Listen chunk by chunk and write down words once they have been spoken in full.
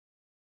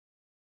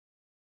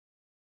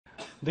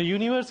The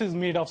universe is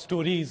made of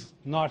stories,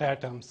 not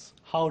atoms.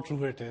 How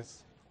true it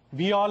is.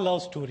 We all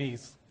love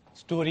stories.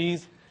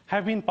 Stories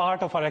have been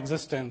part of our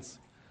existence.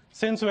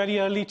 Since very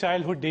early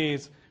childhood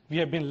days, we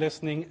have been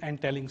listening and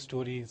telling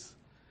stories.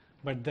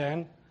 But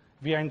then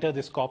we enter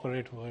this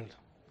corporate world.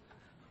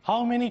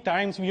 How many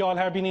times we all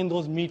have been in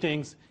those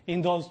meetings,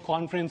 in those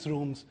conference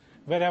rooms,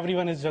 where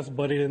everyone is just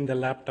buried in their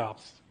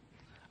laptops.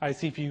 I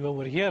see few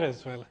over here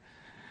as well.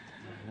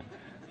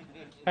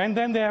 And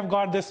then they have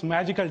got this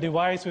magical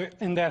device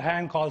in their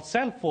hand called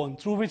cell phone,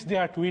 through which they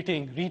are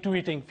tweeting,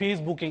 retweeting,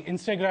 Facebooking,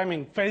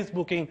 Instagramming,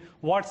 Facebooking,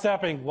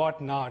 WhatsApping,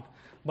 whatnot,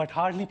 but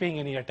hardly paying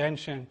any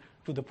attention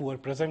to the poor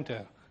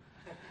presenter.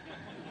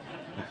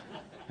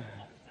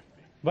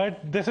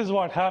 But this is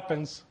what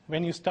happens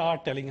when you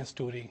start telling a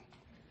story.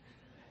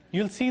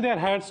 You'll see their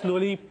heads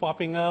slowly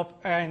popping up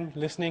and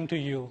listening to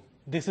you.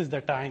 This is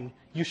the time.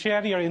 You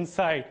share your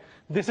insight.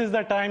 This is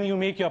the time you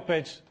make your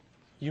pitch.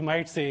 You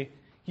might say,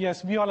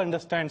 yes, we all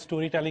understand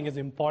storytelling is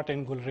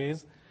important,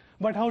 Gulrez,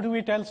 but how do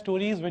we tell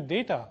stories with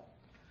data?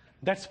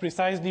 That's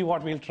precisely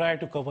what we'll try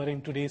to cover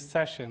in today's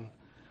session.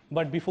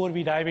 But before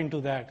we dive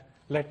into that,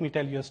 let me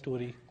tell you a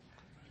story.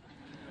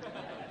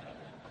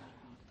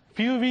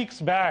 Few weeks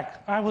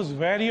back, I was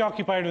very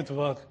occupied with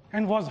work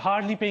and was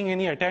hardly paying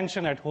any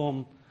attention at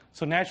home.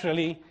 So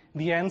naturally,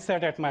 the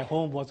NSAT at my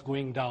home was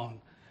going down.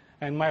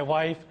 And my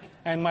wife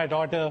and my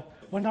daughter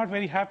were not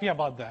very happy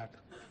about that.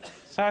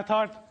 So I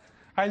thought,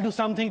 I'll do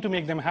something to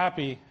make them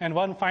happy. And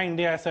one fine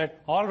day I said,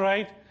 all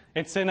right,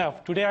 it's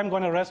enough. Today I'm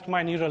going to rest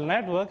my neural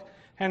network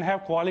and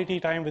have quality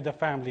time with the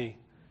family.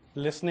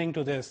 Listening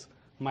to this,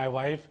 my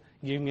wife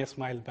gave me a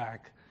smile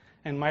back.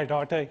 And my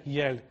daughter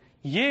yelled,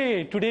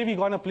 yay, today we're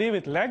going to play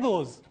with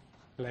Legos.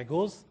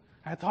 Legos?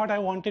 I thought I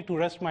wanted to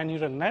rest my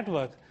neural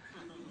network.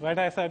 But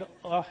I said,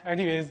 oh,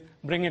 anyways,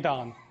 bring it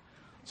on.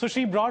 So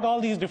she brought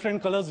all these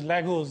different colors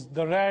Legos,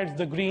 the reds,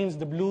 the greens,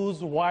 the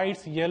blues,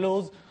 whites,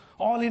 yellows,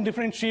 all in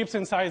different shapes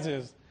and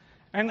sizes.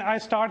 And I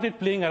started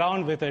playing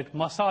around with it,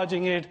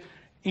 massaging it,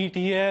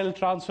 ETL,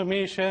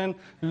 transformation,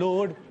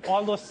 load,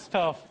 all those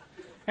stuff.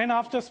 And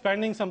after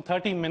spending some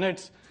 30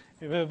 minutes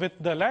with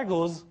the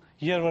Legos,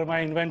 here were my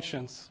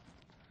inventions.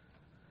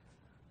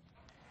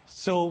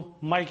 So,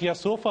 my IKEA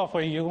sofa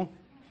for you,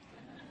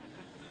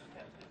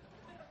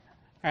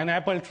 an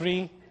apple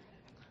tree,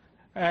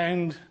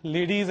 and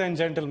ladies and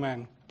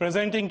gentlemen,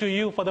 presenting to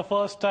you for the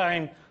first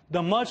time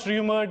the much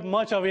rumored,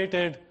 much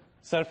awaited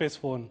Surface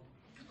phone.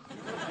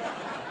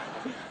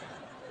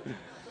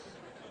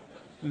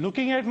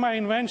 Looking at my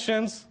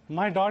inventions,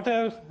 my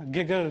daughter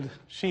giggled,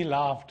 she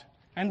laughed,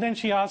 and then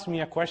she asked me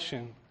a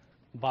question.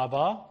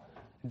 Baba,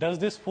 does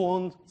this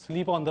phone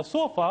sleep on the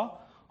sofa,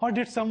 or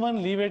did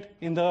someone leave it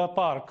in the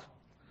park?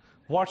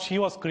 What she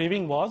was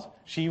craving was,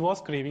 she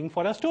was craving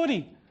for a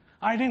story.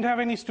 I didn't have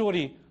any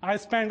story. I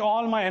spent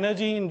all my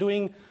energy in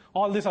doing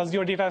all this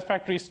Azure Data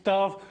Factory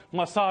stuff,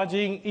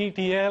 massaging,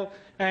 ETL,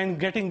 and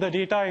getting the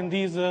data in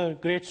these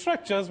great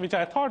structures, which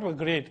I thought were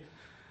great.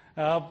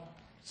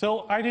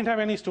 So I didn't have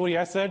any story.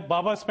 I said,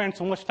 Baba spent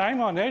so much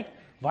time on it.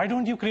 Why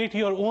don't you create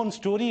your own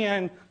story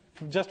and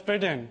just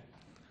fit in?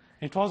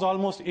 It was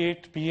almost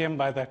 8 p.m.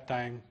 by that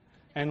time,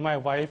 and my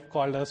wife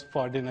called us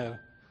for dinner.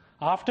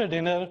 After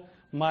dinner,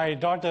 my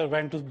daughter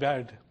went to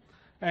bed,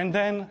 and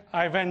then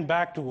I went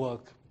back to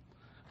work.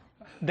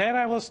 There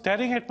I was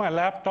staring at my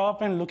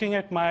laptop and looking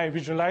at my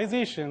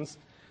visualizations,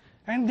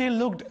 and they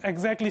looked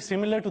exactly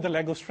similar to the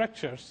Lego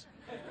structures.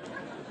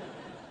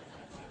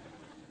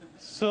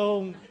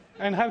 So,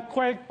 and her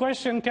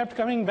question kept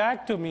coming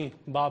back to me,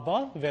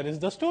 Baba, where is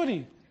the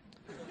story?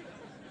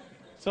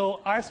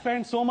 So I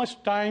spent so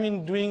much time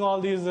in doing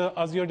all these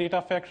Azure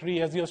Data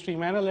Factory, Azure Stream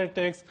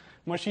Analytics,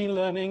 machine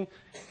learning,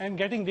 and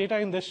getting data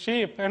in this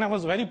shape, and I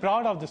was very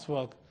proud of this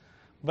work.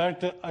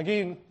 But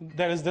again,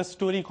 there is this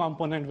story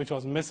component which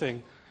was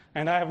missing.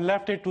 And I have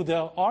left it to the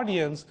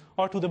audience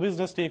or to the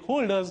business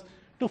stakeholders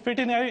to fit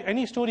in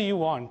any story you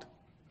want.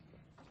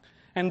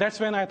 And that's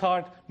when I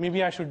thought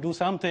maybe I should do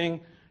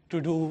something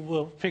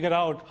to figure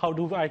out how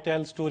do I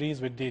tell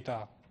stories with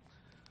data.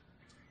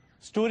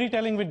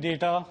 Storytelling with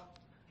data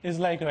is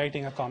like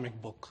writing a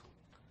comic book.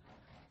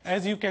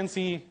 As you can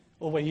see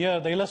over here,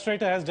 the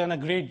illustrator has done a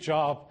great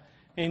job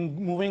in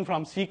moving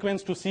from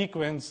sequence to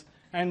sequence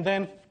and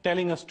then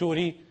telling a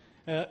story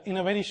in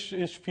a very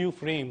few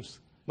frames.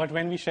 But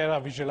when we share a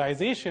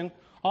visualization,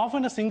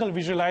 often a single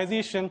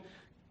visualization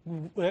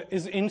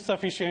is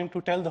insufficient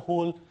to tell the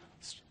whole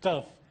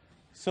stuff.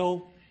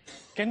 So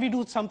can we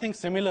do something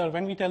similar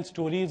when we tell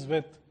stories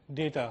with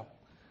data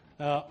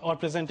or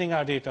presenting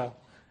our data?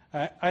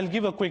 I'll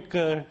give a quick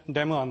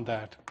demo on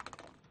that.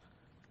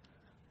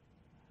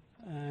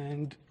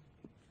 And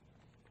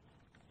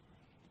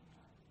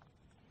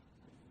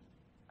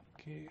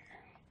okay.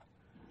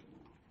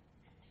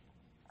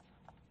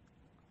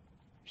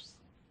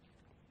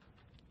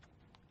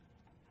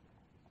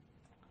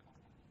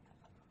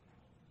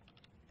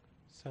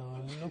 So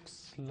it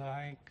looks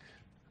like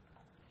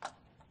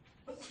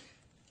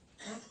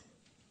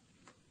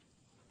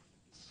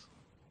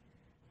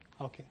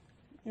okay,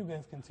 you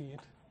guys can see it.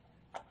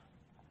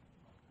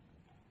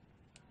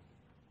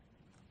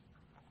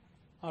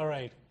 All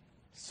right.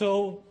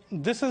 So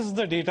this is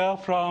the data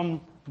from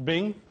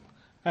Bing.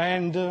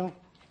 And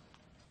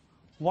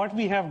what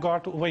we have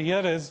got over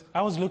here is,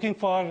 I was looking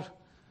for,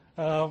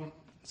 so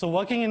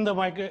working in the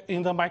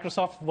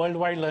Microsoft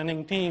Worldwide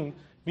Learning team,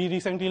 we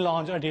recently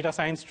launched a data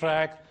science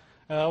track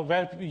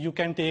where you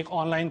can take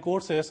online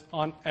courses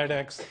on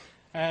edX.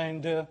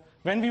 And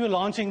when we were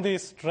launching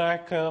this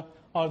track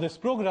or this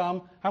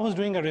program, I was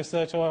doing a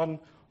research on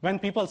when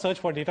people search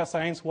for data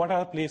science, what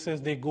are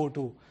places they go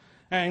to.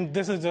 And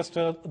this is just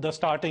the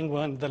starting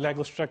one, the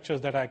Lego structures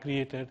that I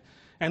created.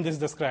 And this is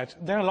the Scratch.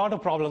 There are a lot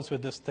of problems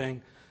with this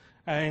thing.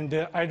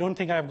 And I don't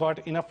think I've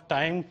got enough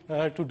time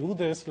to do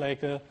this,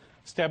 like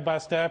step by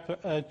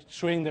step,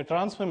 showing the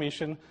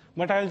transformation.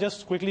 But I'll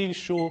just quickly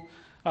show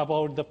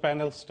about the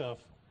panel stuff.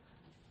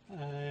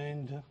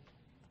 And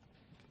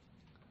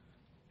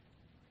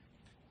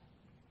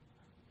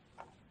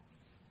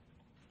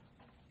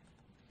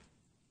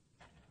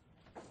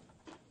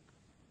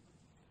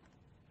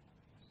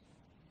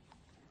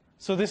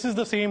so this is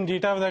the same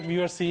data that we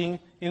are seeing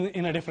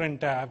in a different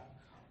tab.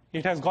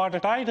 It has got a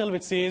title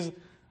which says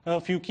a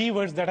few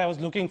keywords that I was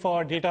looking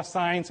for: data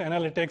science,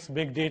 analytics,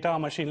 big data,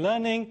 machine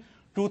learning,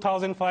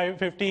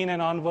 2015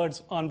 and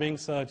onwards on Bing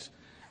search.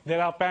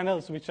 There are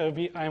panels which I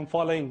am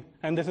following,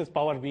 and this is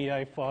Power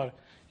BI for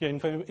your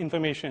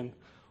information.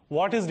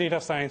 What is data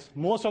science?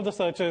 Most of the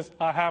searches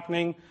are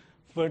happening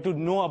to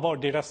know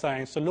about data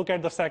science. So look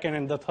at the second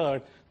and the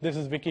third. This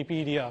is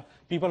Wikipedia.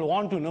 People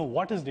want to know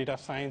what is data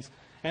science.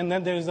 And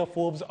then there is a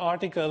Forbes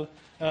article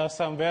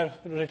somewhere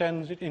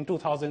written in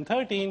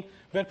 2013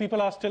 where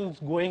people are still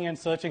going and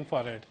searching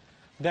for it.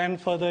 Then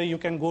further, you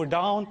can go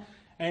down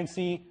and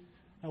see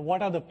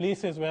what are the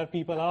places where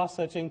people are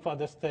searching for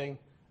this thing.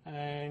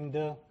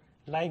 And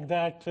like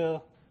that,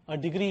 a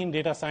degree in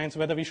data science,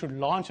 whether we should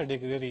launch a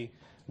degree.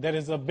 There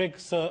is a big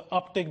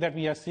uptick that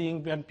we are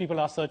seeing when people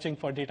are searching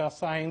for data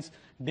science,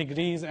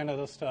 degrees, and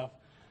other stuff.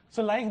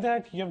 So like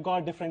that, you've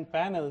got different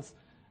panels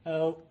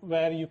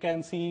where you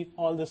can see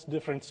all this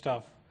different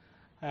stuff.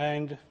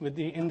 And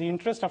in the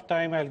interest of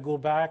time, I'll go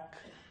back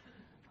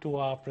to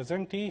our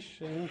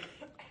presentation.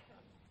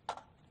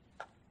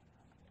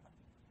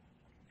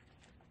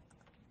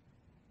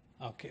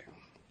 Okay.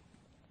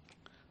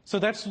 So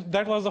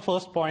that was the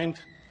first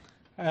point.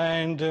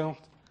 And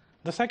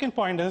the second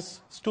point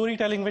is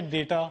storytelling with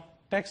data.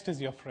 Text is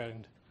your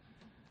friend.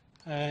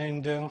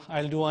 And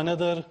I'll do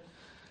another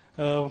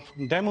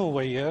demo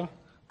over here.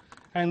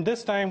 And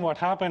this time what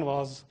happened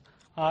was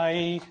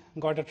I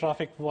got a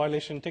traffic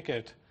violation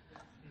ticket.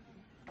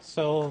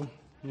 So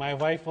my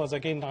wife was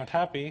again not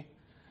happy.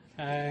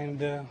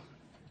 And okay.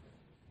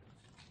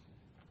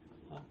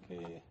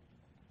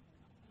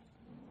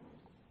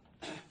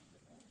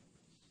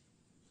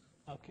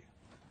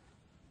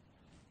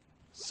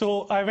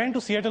 So I went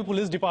to Seattle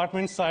Police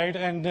Department site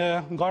and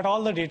got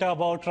all the data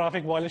about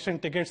traffic violation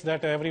tickets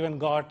that everyone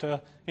got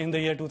in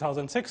the year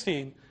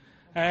 2016.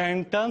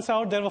 And turns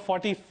out there were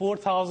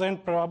 44,000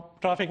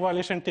 traffic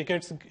violation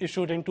tickets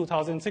issued in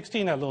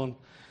 2016 alone.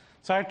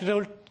 So I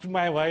told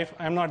my wife,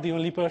 I'm not the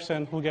only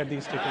person who get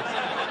these tickets.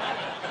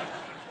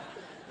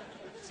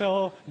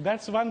 So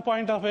that's one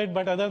point of it.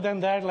 But other than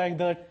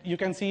that, you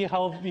can see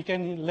how we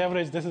can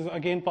leverage. This is,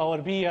 again,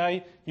 Power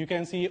BI. You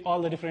can see all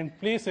the different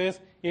places.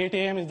 8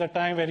 a.m. is the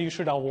time where you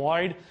should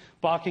avoid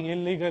parking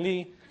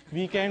illegally.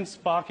 Weekends,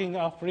 parking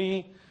are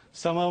free.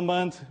 Summer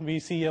months, we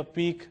see a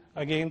peak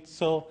again.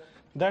 So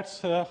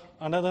that's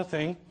another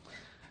thing.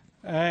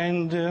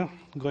 And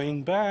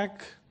going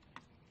back,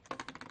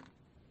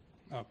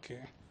 okay.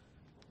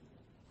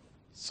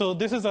 So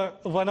this is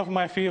one of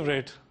my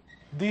favorite.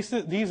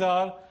 These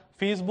are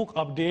Facebook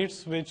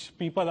updates which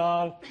people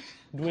are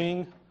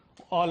doing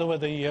all over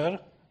the year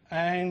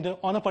and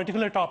on a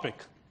particular topic.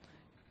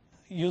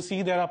 You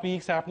see there are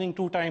peaks happening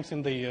 2 times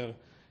in the year.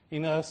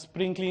 In a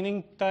spring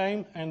cleaning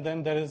time, and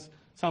then there is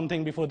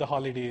something before the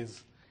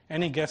holidays.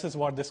 Any guesses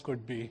what this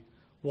could be?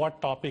 What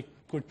topic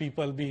could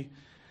people be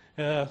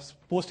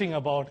posting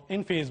about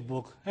in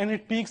Facebook? And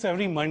it peaks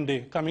every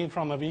Monday, coming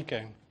from a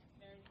weekend.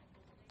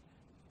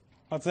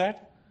 What's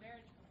that?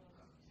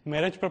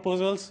 Marriage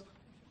proposals.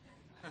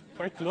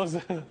 Quite close.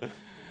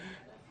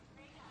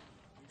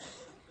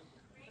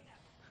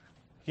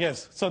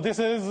 Yes, so this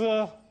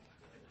is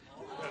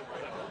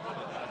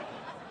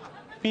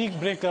peak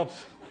breakup.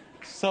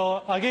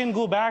 So again,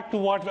 go back to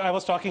what I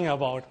was talking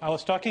about. I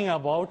was talking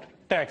about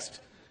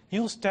text.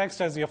 Use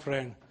text as your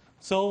friend.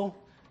 So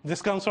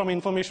this comes from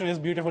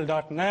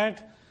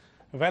informationisbeautiful.net.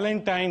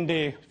 Valentine's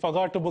Day,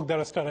 forgot to book the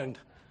restaurant.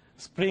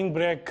 Spring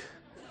break,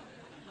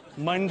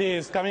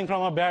 Mondays, coming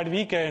from a bad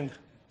weekend,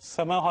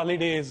 summer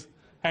holidays,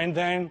 and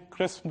then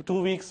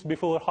 2 weeks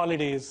before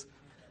holidays.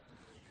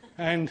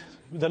 And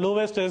the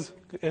lowest is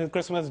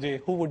Christmas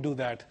Day. Who would do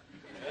that?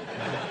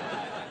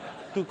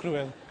 Too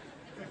cruel.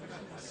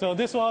 So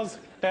this was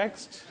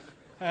text.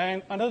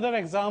 And another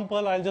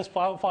example, I'll just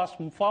fast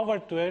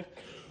forward to it.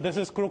 This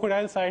is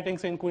crocodile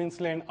sightings in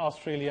Queensland,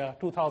 Australia,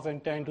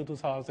 2010 to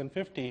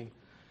 2015.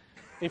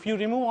 If you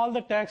remove all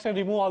the text and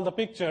remove all the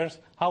pictures,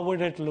 how would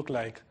it look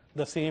like?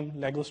 The same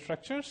Lego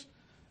structures?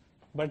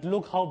 but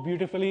look how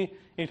beautifully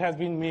it has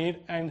been made,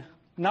 and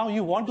now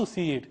you want to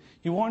see it.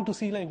 You want to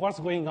see like what's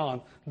going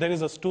on. There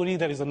is a story,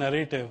 there is a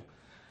narrative.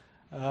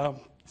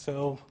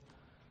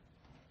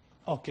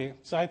 Okay,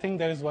 so I think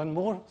there is one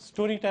more.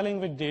 Storytelling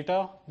with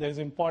data, there is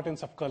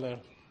importance of color.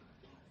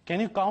 Can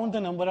you count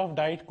the number of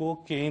Diet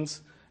Coke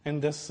cans in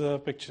this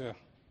picture?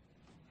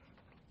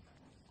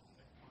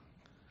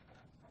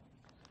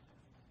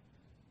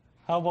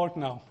 How about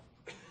now?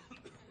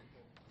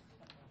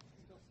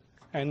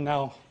 And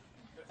now?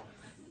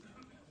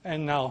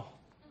 And now?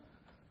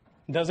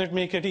 Does it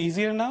make it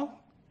easier now?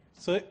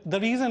 So the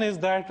reason is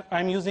that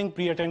I'm using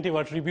pre-attentive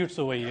attributes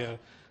over here.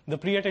 The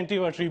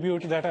pre-attentive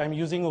attribute that I'm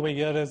using over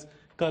here is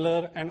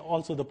color and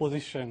also the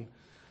position.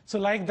 So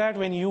like that,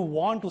 when you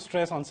want to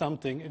stress on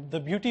something, the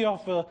beauty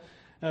of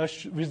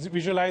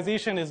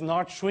visualization is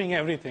not showing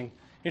everything.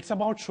 It's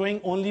about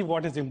showing only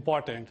what is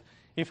important.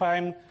 If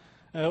I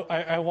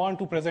want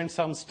to present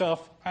some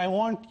stuff, I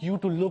want you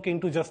to look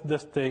into just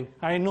this thing.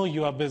 I know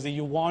you are busy,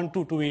 you want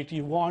to tweet,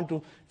 you want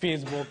to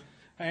Facebook,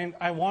 and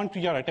I want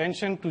your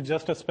attention to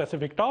just a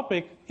specific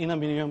topic in a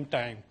minimum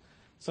time.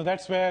 So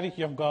that's where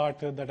you've got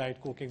the Diet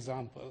Coke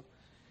example.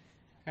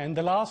 And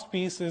the last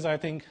piece is, I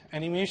think,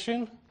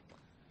 animation.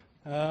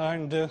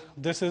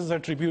 This is a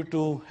tribute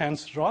to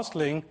Hans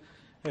Rosling,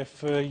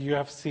 if you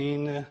have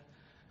seen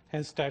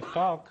his TED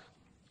Talk.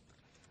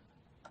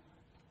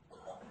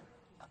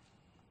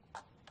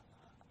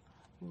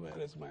 Where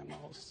is my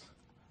mouse?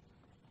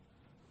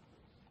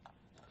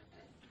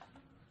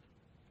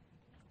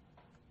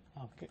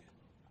 Okay.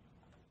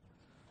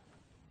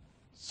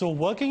 So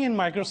working in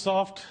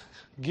Microsoft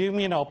gave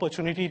me an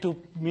opportunity to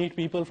meet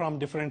people from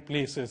different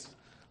places.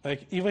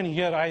 Like even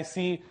here, I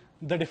see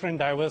the different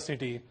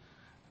diversity.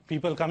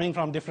 People coming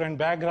from different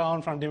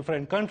backgrounds, from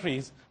different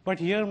countries. But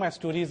here my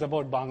story is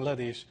about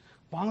Bangladesh.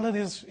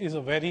 Bangladesh is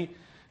a very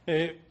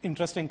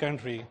interesting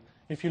country.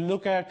 If you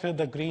look at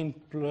the green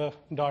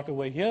dot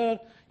over here,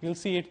 you'll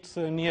see it's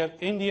near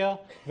India,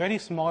 very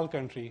small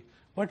country.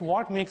 But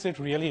what makes it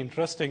really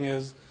interesting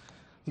is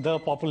the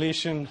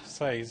population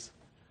size.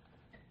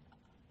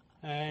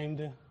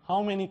 And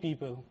how many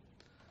people?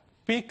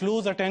 Pay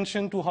close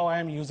attention to how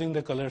I'm using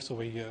the colors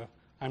over here.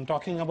 I'm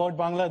talking about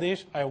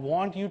Bangladesh. I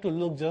want you to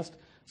look just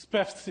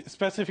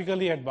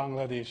specifically at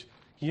Bangladesh.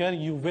 Here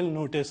you will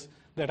notice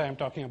that I'm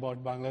talking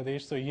about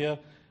Bangladesh. So here,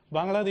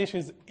 Bangladesh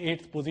is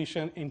 8th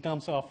position in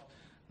terms of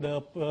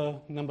the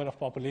number of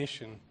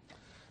population.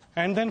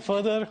 And then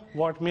further,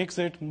 what makes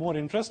it more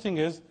interesting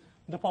is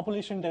the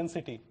population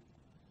density.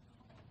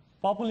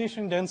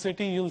 Population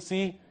density, you'll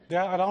see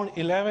there are around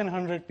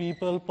 1,100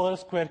 people per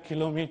square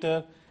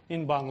kilometer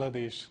in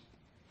Bangladesh,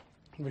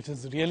 which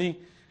is really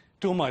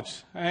too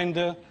much.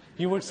 And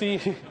you would see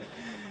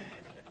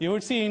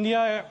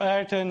India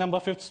at number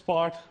 5th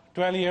spot.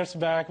 12 years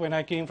back when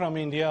I came from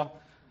India,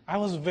 I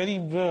was very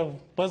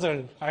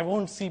puzzled. I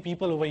won't see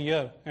people over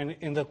here and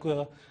in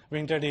the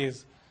winter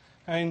days.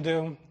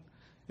 And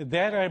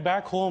there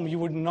back home, you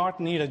would not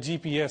need a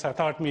GPS. I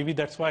thought maybe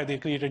that's why they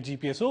created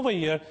GPS over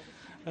here,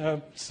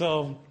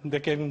 so they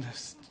can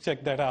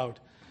check that out.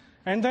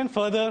 And then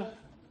further,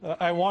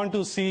 I want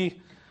to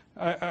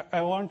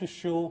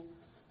show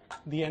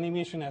the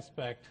animation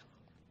aspect.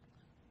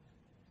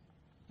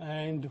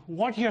 And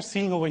what you're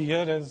seeing over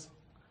here is,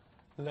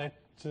 let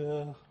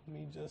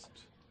me just,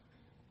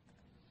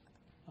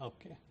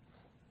 okay.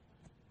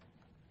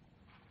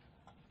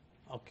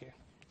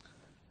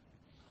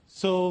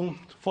 So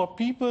for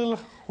people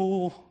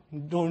who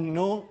don't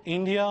know,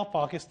 India,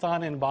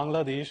 Pakistan, and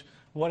Bangladesh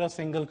were a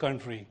single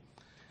country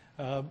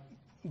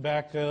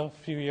back a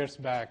few years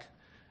back.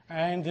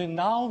 And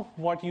now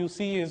what you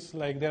see is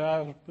like they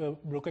are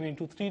broken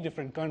into 3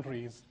 different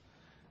countries.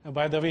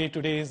 By the way,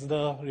 today is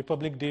the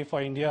Republic Day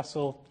for India,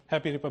 so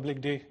happy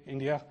Republic Day,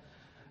 India.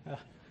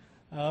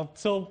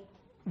 So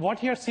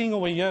what you're seeing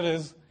over here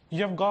is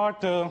you've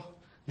got the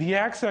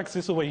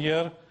x-axis over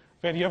here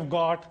where you've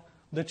got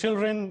the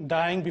children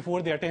dying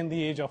before they attain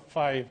the age of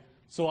 5.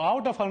 So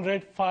out of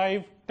 100,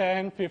 5,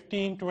 10,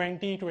 15,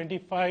 20,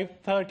 25,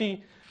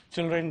 30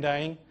 children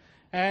dying.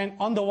 And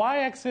on the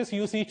y-axis,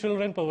 you see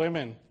children per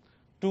woman,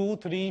 2,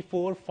 3,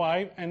 4,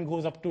 5, and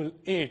goes up to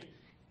 8.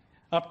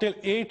 Up till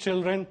 8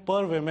 children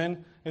per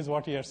woman is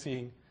what you are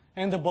seeing.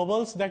 And the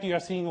bubbles that you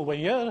are seeing over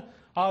here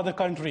are the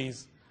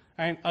countries.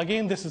 And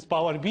again, this is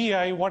Power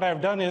BI. What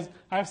I've done is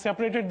I've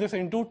separated this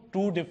into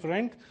 2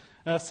 different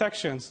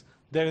sections.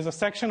 There is a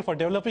section for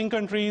developing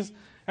countries,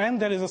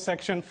 and there is a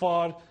section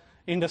for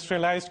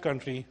industrialized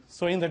country.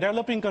 So in the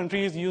developing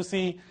countries, you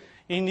see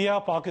India,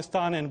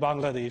 Pakistan, and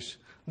Bangladesh.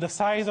 The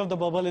size of the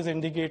bubble is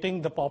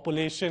indicating the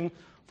population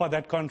for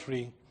that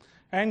country.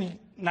 And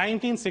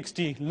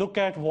 1960, look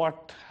at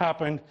what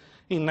happened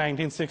in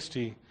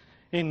 1960.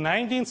 In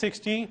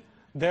 1960,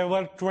 there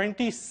were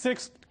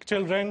 26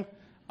 children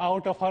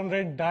out of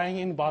 100 dying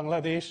in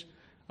Bangladesh,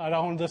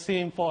 around the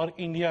same for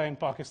India and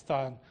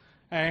Pakistan.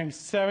 And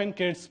 7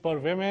 kids per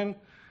woman,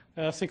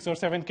 6 or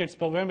 7 kids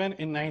per woman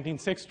in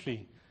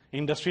 1960.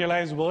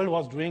 Industrialized world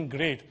was doing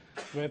great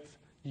with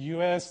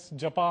US,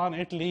 Japan,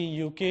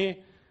 Italy, UK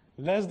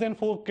less than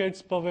 4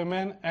 kids per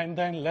woman, and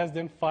then less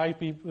than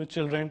 5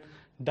 children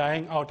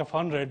dying out of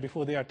 100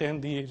 before they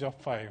attain the age of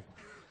 5.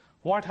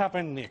 What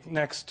happened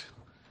next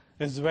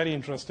is very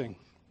interesting.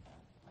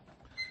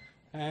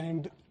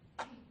 And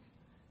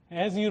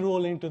as you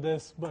roll into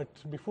this, but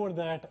before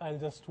that, I'll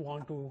just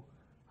want to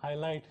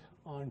highlight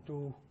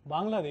onto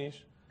Bangladesh.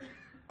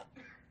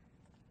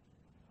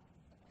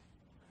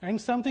 And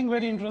something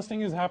very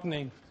interesting is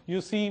happening.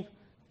 You see,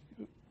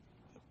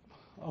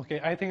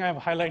 okay, I think I've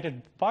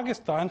highlighted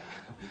Pakistan.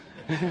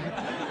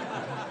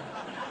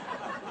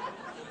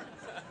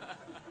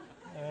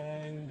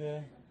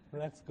 And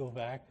let's go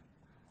back.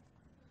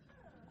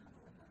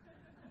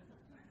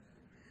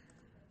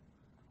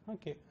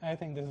 Okay, I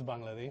think this is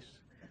Bangladesh.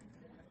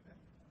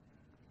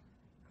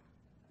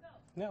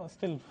 No,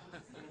 still.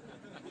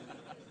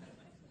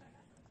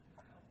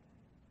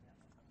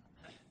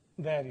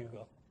 There you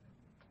go.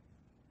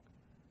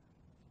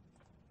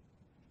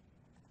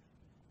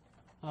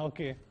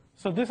 Okay,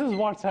 so this is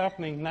what's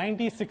happening.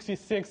 90,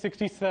 66,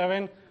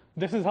 67,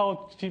 this is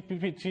how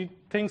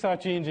things are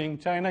changing.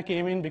 China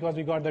came in because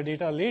we got the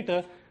data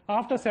later.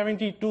 After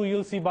 72,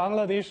 you'll see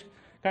Bangladesh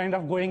kind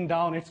of going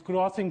down. It's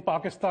crossing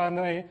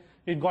Pakistan.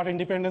 It got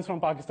independence from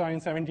Pakistan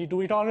in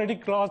 72. It already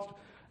crossed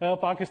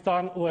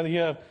Pakistan over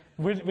here.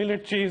 Will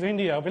it chase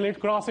India? Will it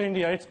cross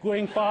India? It's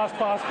going fast,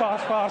 fast,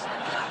 fast, fast.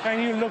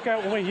 And you look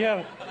at over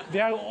here,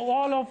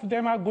 all of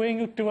them are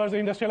going towards the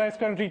industrialized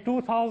country.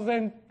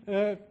 2000,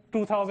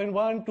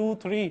 2001, 2,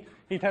 3,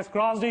 it has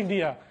crossed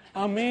India.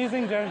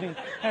 Amazing journey.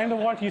 And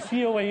what you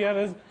see over here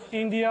is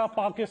India,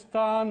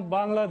 Pakistan,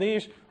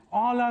 Bangladesh,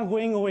 all are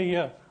going over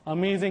here.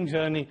 Amazing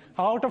journey.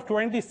 Out of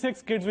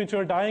 26 kids which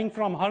were dying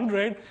from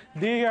 100,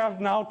 they are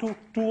now 2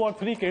 or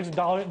 3 kids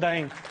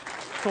dying.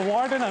 So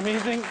what an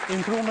amazing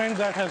improvement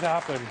that has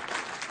happened.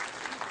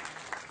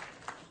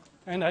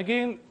 And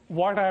again,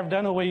 what I've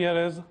done over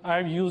here is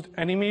I've used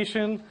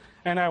animation,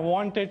 and I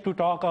wanted to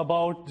talk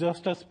about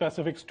just a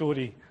specific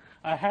story.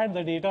 I had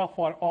the data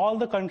for all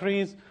the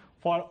countries,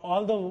 for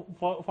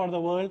the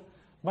world,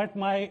 but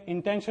my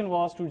intention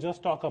was to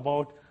just talk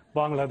about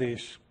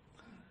Bangladesh.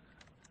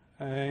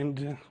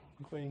 And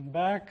going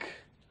back.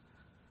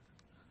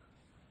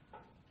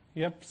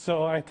 Yep,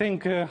 so I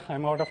think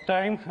I'm out of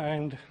time.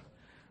 And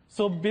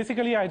so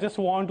basically, I just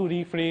want to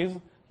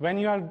rephrase. When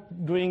you are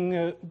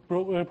doing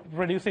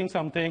producing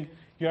something,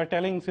 you are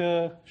telling,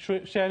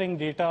 sharing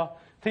data,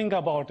 think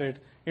about it.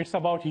 It's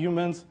about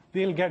humans.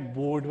 They'll get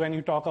bored when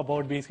you talk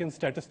about Bayesian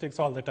statistics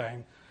all the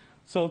time.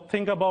 So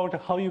think about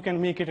how you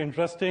can make it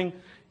interesting.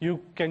 You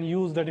can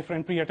use the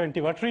different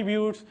pre-attentive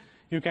attributes.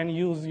 You can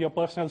use your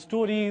personal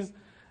stories.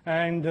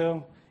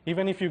 And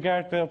even if you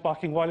get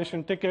parking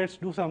violation tickets,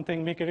 do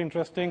something, make it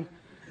interesting.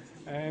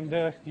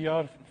 And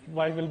your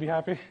wife will be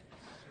happy.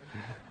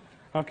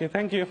 Okay,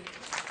 thank you.